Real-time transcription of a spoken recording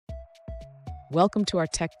Welcome to our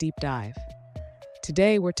Tech Deep Dive.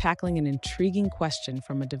 Today, we're tackling an intriguing question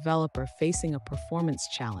from a developer facing a performance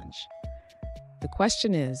challenge. The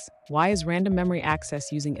question is, why is random memory access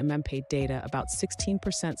using mmaped data about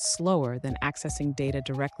 16% slower than accessing data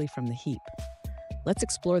directly from the heap? Let's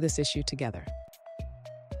explore this issue together.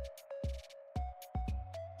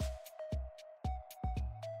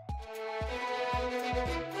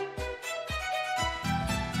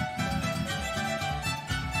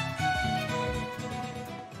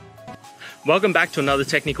 Welcome back to another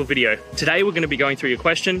technical video. Today we're going to be going through your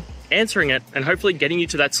question, answering it, and hopefully getting you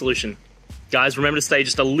to that solution. Guys, remember to stay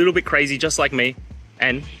just a little bit crazy just like me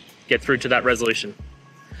and get through to that resolution.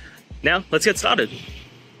 Now, let's get started.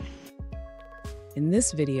 In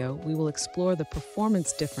this video, we will explore the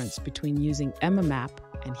performance difference between using mmap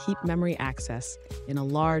and heap memory access in a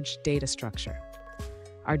large data structure.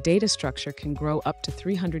 Our data structure can grow up to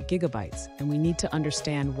 300 gigabytes, and we need to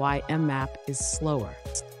understand why mmap is slower.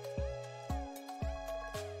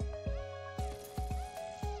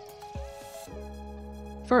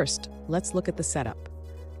 First, let's look at the setup.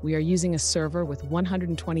 We are using a server with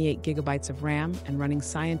 128 gigabytes of RAM and running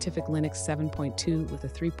Scientific Linux 7.2 with a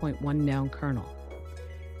 3.1 GNOME kernel.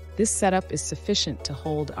 This setup is sufficient to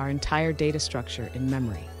hold our entire data structure in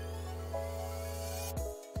memory.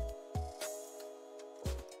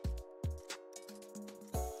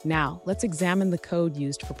 Now, let's examine the code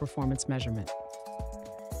used for performance measurement.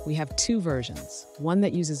 We have two versions, one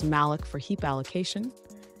that uses malloc for heap allocation,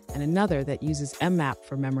 and another that uses mmap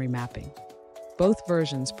for memory mapping. Both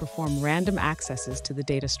versions perform random accesses to the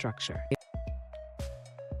data structure.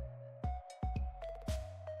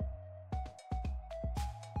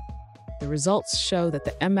 The results show that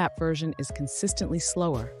the mmap version is consistently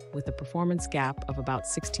slower, with a performance gap of about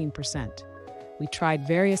 16%. We tried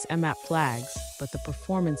various mmap flags, but the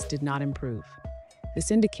performance did not improve.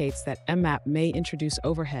 This indicates that mmap may introduce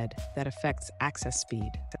overhead that affects access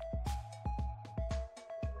speed.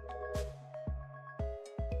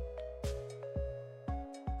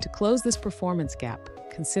 To close this performance gap,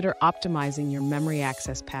 consider optimizing your memory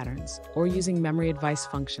access patterns or using memory advice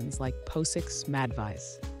functions like POSIX,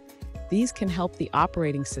 madvice. These can help the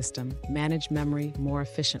operating system manage memory more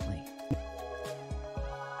efficiently.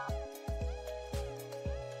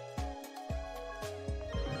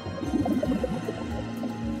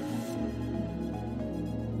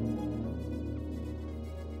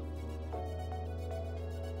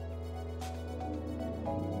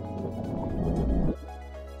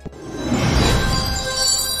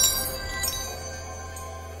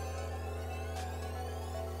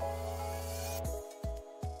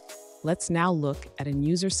 Let's now look at a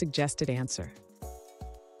user-suggested answer.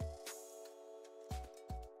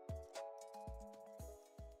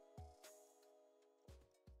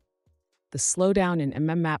 The slowdown in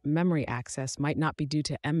mmap memory access might not be due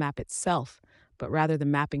to mmap itself, but rather the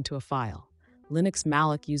mapping to a file. Linux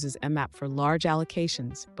malloc uses mmap for large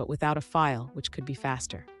allocations, but without a file, which could be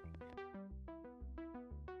faster.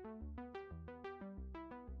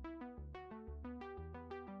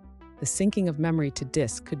 The syncing of memory to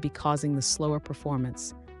disk could be causing the slower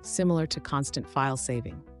performance, similar to constant file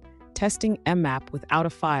saving. Testing mmap without a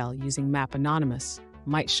file using map anonymous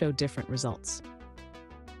might show different results.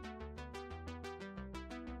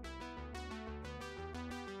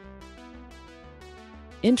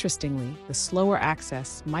 Interestingly, the slower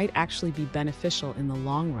access might actually be beneficial in the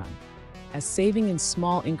long run, as saving in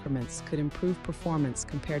small increments could improve performance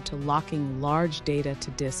compared to locking large data to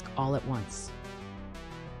disk all at once.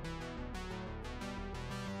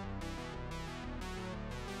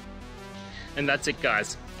 And that's it,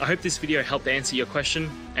 guys. I hope this video helped answer your question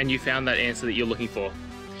and you found that answer that you're looking for.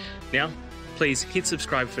 Now, please hit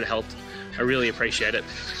subscribe if it helped. I really appreciate it.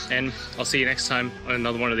 And I'll see you next time on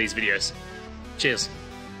another one of these videos. Cheers.